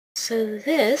So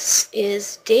this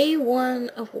is day 1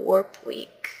 of Warp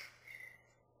Week,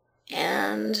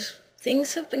 and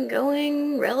things have been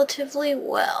going relatively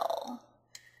well.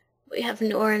 We have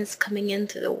Norns coming in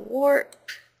through the warp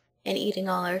and eating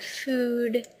all our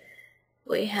food.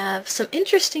 We have some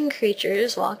interesting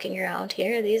creatures walking around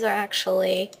here. These are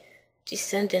actually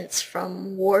descendants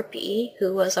from Warpy,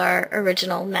 who was our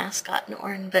original mascot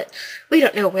Norn, but we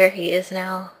don't know where he is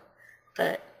now,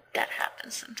 but that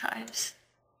happens sometimes.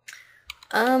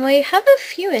 We have a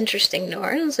few interesting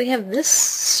Norns. We have this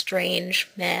strange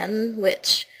man,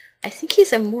 which I think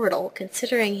he's immortal,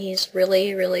 considering he's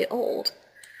really, really old.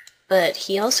 But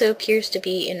he also appears to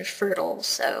be infertile,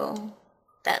 so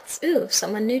that's... Ooh,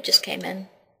 someone new just came in.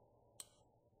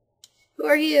 Who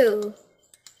are you?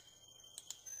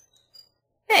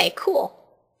 Hey, cool.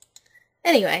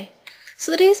 Anyway,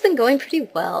 so the day's been going pretty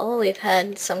well. We've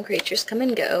had some creatures come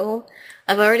and go.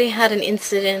 I've already had an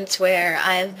incident where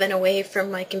I've been away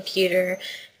from my computer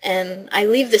and I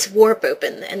leave this warp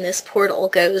open and this portal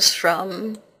goes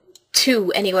from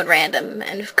to anyone random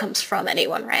and comes from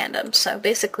anyone random. So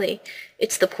basically,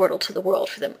 it's the portal to the world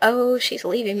for them. Oh, she's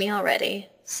leaving me already.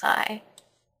 Sigh.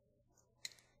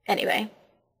 Anyway.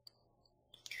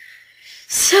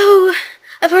 So,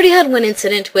 I've already had one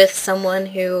incident with someone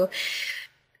who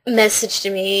messaged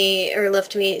me, or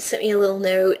sent me a little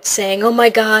note saying, "Oh my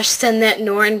gosh, send that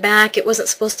Norn back, it wasn't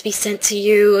supposed to be sent to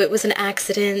you, it was an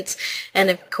accident."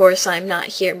 And of course I'm not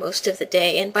here most of the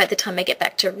day, and by the time I get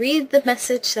back to read the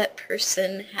message, that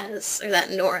person has, or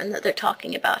that Norn that they're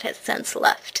talking about has since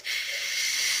left.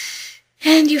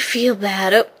 And you feel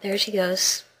bad. Oh, there she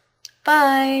goes.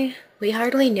 Bye. We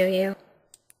hardly knew you.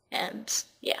 And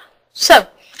yeah. So,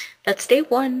 that's day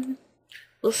 1.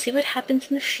 We'll see what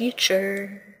happens in the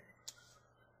future.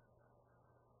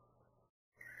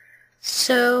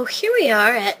 So here we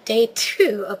are at day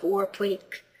 2 of Warp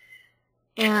Week,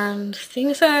 and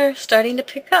things are starting to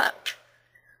pick up.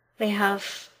 We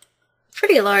have a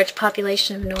pretty large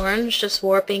population of Norns just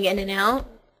warping in and out.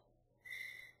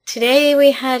 Today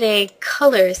we had a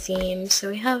color theme,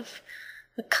 so we have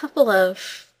a couple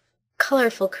of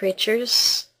colorful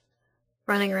creatures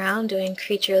running around doing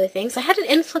creaturely things. I had an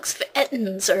influx of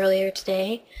Ettins earlier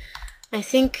today. I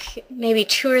think maybe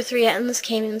 2 or 3 Ettins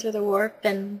came in through the warp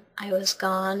and I was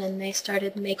gone and they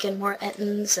started making more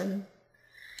Ettins, and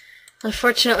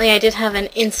unfortunately I did have an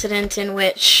incident in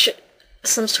which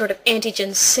some sort of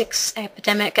antigen 6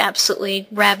 epidemic absolutely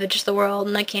ravaged the world,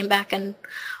 and I came back and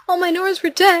all my Norns were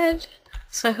dead.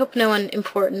 So I hope no one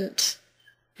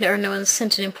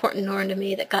sent an important Norn to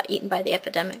me that got eaten by the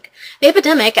epidemic. The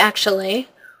epidemic, actually,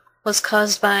 was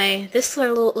caused by this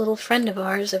little friend of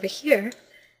ours over here,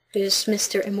 who's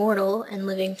Mr. Immortal and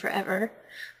living forever.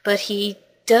 But he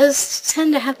does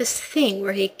tend to have this thing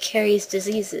where he carries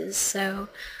diseases, so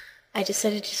I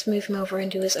decided to just move him over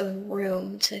into his own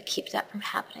room to keep that from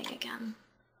happening again.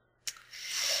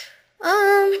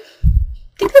 I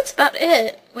think that's about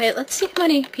it. Wait, let's see how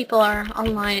many people are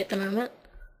online at the moment.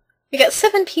 We got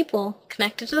 7 people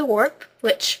connected to the warp,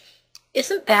 which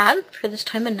isn't bad for this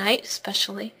time of night,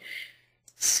 especially.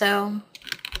 So,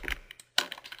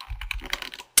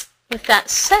 with that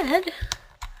said,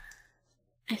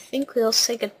 I think we'll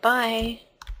say goodbye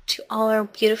to all our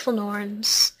beautiful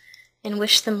Norns and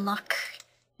wish them luck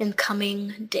in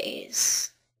coming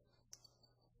days.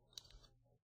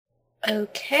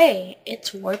 Okay,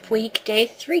 it's Warp Week Day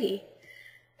 3,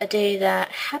 a day that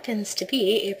happens to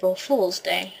be April Fool's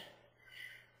Day.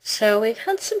 So we've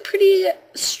had some pretty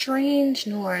strange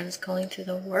Norns going through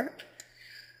the warp.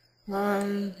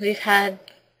 We've had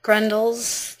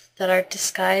Grundles that are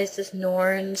disguised as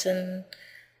Norns, and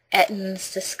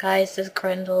Ettins disguised as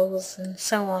Grundles, and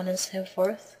so on and so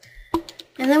forth.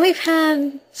 And then we've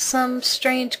had some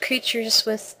strange creatures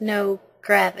with no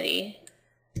gravity.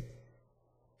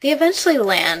 They eventually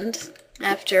land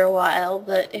after a while,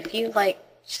 but if you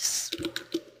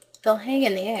they'll hang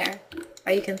in the air,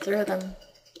 or you can throw them.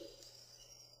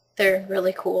 They're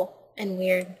really cool and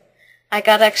weird. I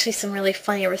got actually some really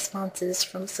funny responses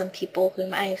from some people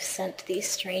whom I've sent these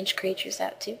strange creatures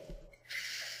out to.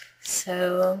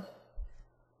 So,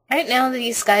 right now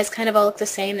these guys kind of all look the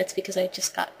same. That's because I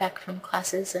just got back from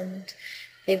classes and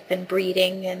they've been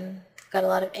breeding and got a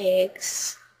lot of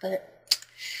eggs. But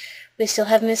we still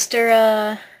have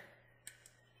Mr.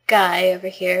 Guy over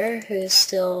here, who's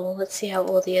still, let's see how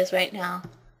old he is right now.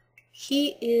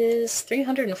 He is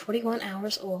 341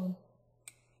 hours old.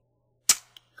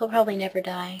 He'll probably never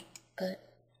die, but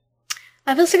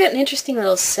I've also got an interesting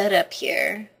little setup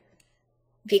here,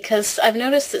 because I've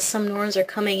noticed that some Norns are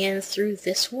coming in through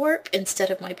this warp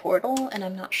instead of my portal, and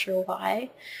I'm not sure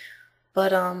why.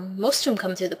 But most of them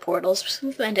come through the portals, some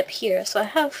of them end up here, so I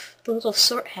have the little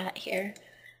sort hat here,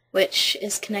 which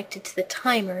is connected to the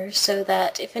timer, so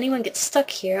that if anyone gets stuck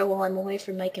here while I'm away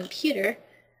from my computer,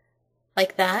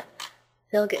 like that,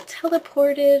 they'll get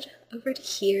teleported over to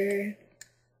here,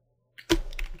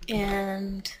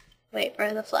 and wait, where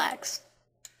are the flags?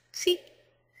 See?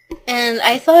 And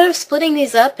I thought of splitting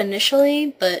these up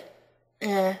initially, but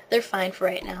they're fine for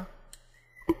right now.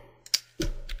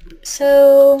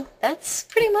 So that's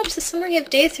pretty much the summary of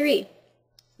day 3.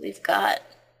 We've got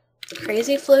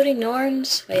crazy floating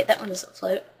Norns. Wait, that one doesn't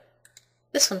float.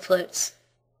 This one floats.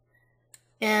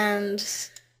 And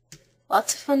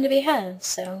lots of fun to be had,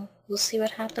 so we'll see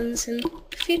what happens in the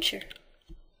future.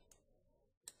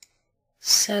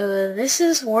 So this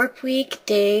is Warp Week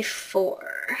Day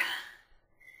 4.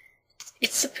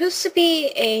 It's supposed to be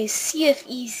a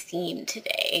CFE theme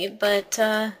today, but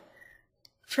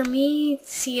for me,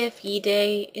 CFE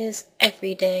Day is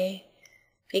every day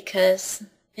because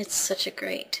it's such a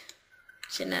great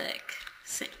genetic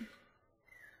thing.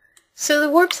 So the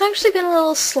warp's actually been a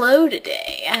little slow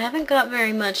today. I haven't got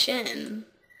very much in.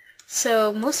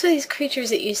 So most of these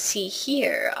creatures that you see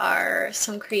here are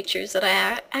some creatures that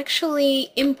I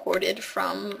actually imported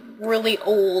from really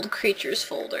old creatures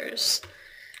folders.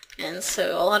 And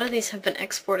so a lot of these have been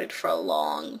exported for a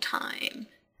long time.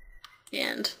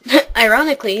 And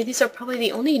ironically, these are probably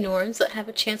the only Norns that have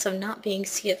a chance of not being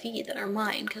CFE that are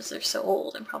mine, because they're so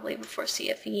old and probably before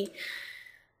CFE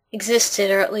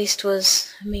existed, or at least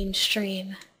was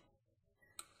mainstream.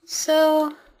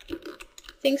 So,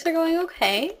 things are going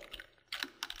okay.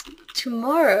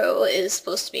 Tomorrow is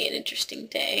supposed to be an interesting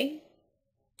day.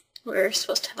 We're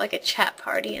supposed to have like a chat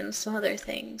party and some other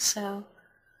things, so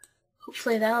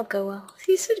hopefully that'll go well.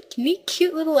 These are neat,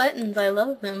 cute little Ettins. I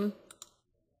love them.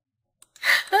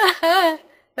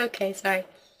 Okay, sorry.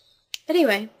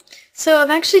 Anyway, so I've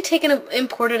actually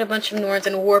imported a bunch of Norns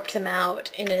and warped them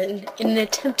out in an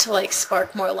attempt to like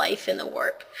spark more life in the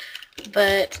warp.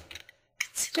 But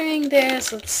considering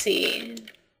there's, let's see,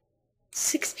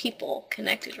 6 people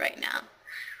connected right now,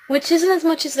 which isn't as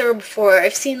much as there were before.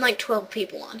 I've seen like 12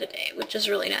 people on today, which is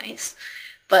really nice.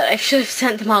 But I should have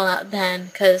sent them all out then,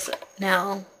 because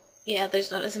now, yeah,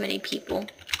 there's not as many people.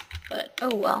 But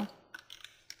oh well.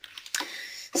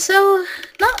 So,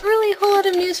 not really a whole lot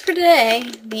of news for today.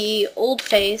 The old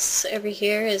face over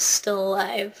here is still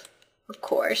alive, of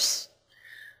course.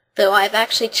 Though I've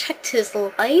actually checked his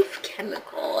life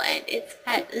chemical, and it's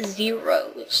at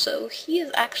 0, so he is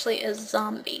actually a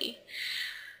zombie.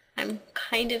 I'm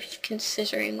kind of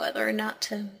considering whether or not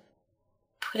to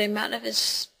put him out of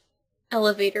his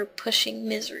elevator pushing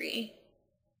misery.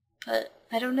 But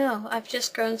I don't know, I've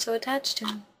just grown so attached to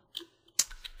him.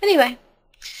 Anyway.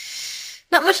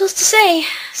 Not much else to say,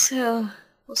 so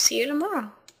we'll see you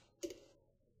tomorrow.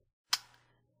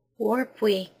 Warp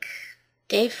Week,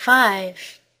 Day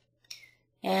 5.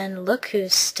 And look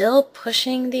who's still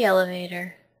pushing the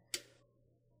elevator.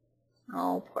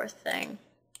 Oh, poor thing.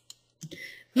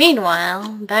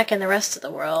 Meanwhile, back in the rest of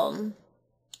the world,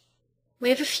 we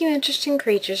have a few interesting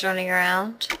creatures running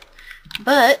around.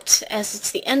 But, as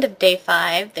it's the end of Day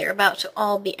 5, they're about to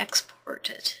all be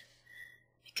exported.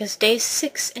 Because Day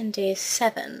 6 and Day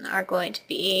 7 are going to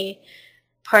be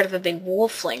part of a big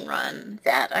wolfling run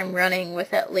that I'm running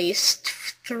with at least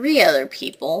 3 other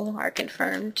people are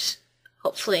confirmed.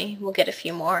 Hopefully we'll get a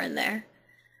few more in there.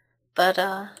 But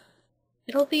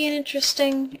it'll be an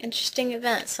interesting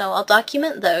event, so I'll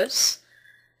document those.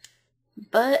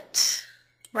 But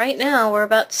right now we're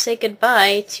about to say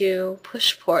goodbye to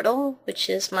Push Portal, which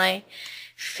is my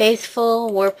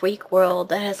faithful Warp Week world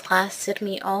that has lasted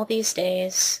me all these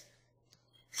days.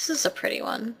 This is a pretty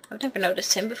one. I've never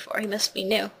noticed him before. He must be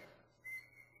new.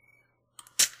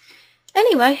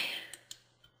 Anyway,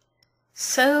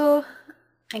 so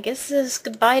I guess this is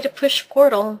goodbye to Push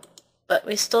Portal, but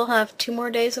we still have 2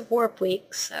 more days of Warp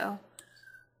Week, so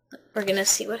we're gonna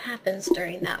see what happens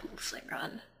during that wolfling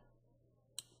run.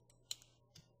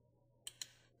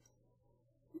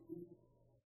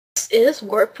 Is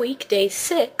Warp Week Day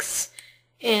 6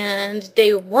 and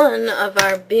Day 1 of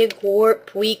our big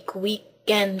Warp Week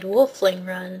weekend wolfling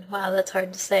run. Wow, that's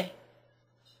hard to say.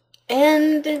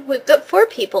 And we've got 4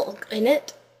 people in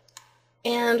it,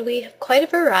 and we have quite a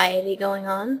variety going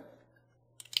on.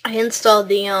 I installed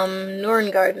the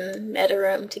Norn Garden meta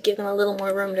room to give them a little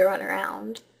more room to run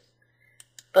around.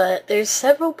 But there's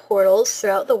several portals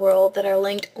throughout the world that are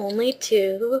linked only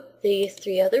to the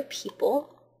 3 other people.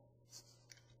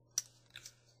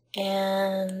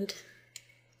 And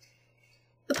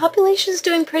the population's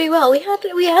doing pretty well.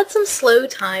 We had some slow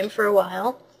time for a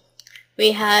while.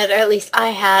 We had, or at least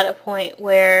I had, a point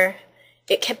where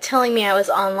it kept telling me I was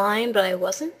online, but I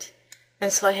wasn't.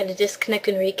 And so I had to disconnect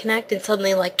and reconnect, and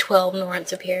suddenly like 12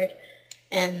 Norns appeared.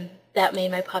 And that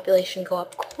made my population go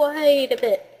up quite a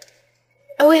bit.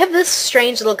 Oh, we have this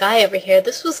strange little guy over here.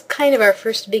 This was kind of our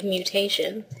first big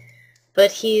mutation.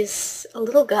 But he's a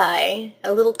little guy,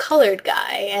 a little colored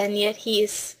guy, and yet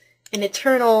he's an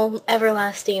eternal,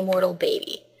 everlasting, immortal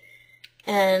baby.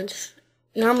 And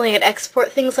normally I'd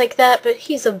export things like that, but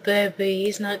he's a baby.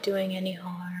 He's not doing any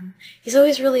harm. He's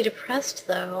always really depressed,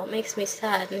 though. It makes me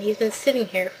sad. And he's been sitting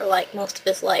here for, like, most of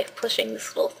his life, pushing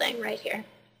this little thing right here.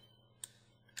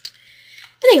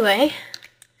 Anyway,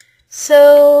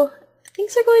 so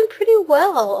things are going pretty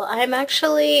well. I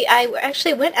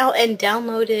actually went out and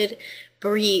downloaded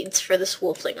breeds for this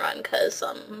wolfling run, because,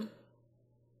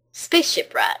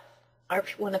 Spaceship Rat,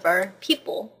 one of our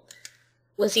people,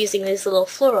 was using these little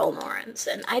floral Norns,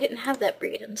 and I didn't have that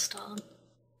breed installed.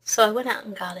 So I went out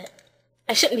and got it.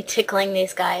 I shouldn't be tickling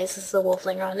these guys. This is a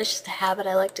wolfling run. It's just a habit.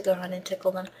 I like to go around and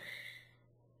tickle them.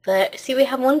 But, see, we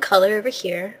have one color over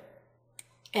here.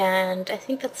 And I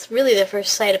think that's really the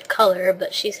first sight of color,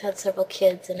 but she's had several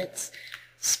kids, and it's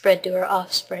spread to her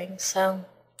offspring, so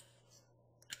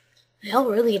I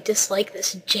all really dislike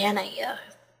this Jana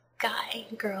guy,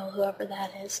 girl, whoever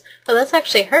that is. Oh, that's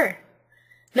actually her.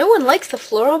 No one likes the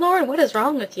floral Norn? What is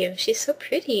wrong with you? She's so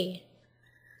pretty.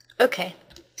 Okay.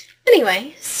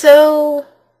 Anyway, so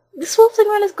this wolfling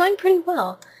run is going pretty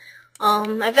well.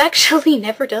 I've actually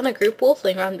never done a group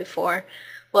wolfling run before.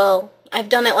 Well, I've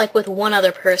done it like with one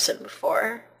other person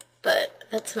before, but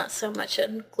that's not so much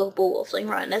a global wolfling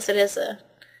run as it is a,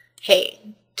 hey,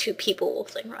 2 people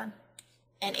wolfling run.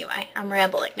 Anyway, I'm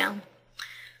rambling now.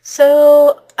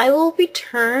 So, I will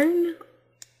return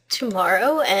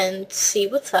tomorrow and see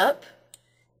what's up.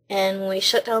 And when we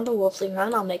shut down the wolfling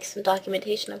run, I'll make some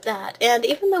documentation of that. And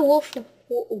even though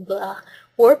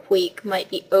Warp Week might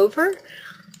be over,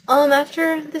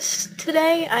 after this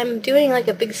today, I'm doing like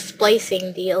a big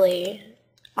splicing dealie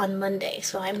on Monday,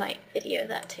 so I might video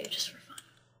that too, just for fun.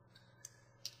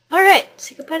 Alright,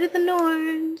 say goodbye to the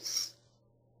Norns.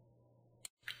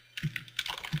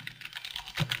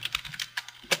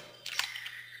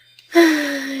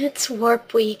 It's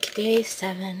Warp Week, day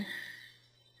 7.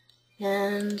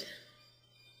 And,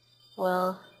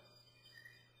 well,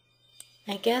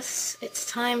 I guess it's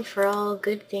time for all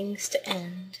good things to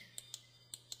end.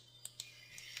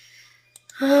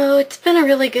 Oh, it's been a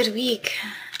really good week.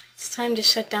 It's time to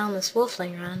shut down this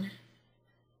wolfling run.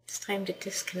 It's time to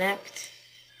disconnect.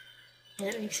 And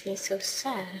it makes me so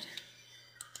sad.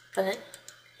 But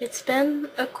it's been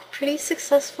a pretty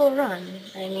successful run.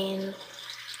 I mean,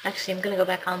 actually I'm gonna go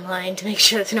back online to make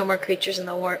sure there's no more creatures in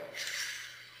the warp.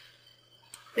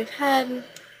 We've had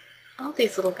all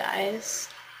these little guys.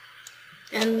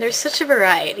 And there's such a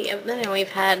variety of them, and we've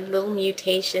had little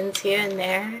mutations here and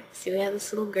there. See, we have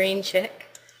this little green chick.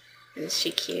 Isn't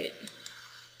she cute?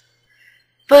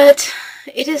 But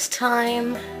it is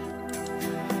time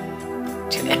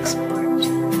to export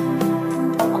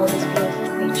all these beautiful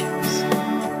creatures.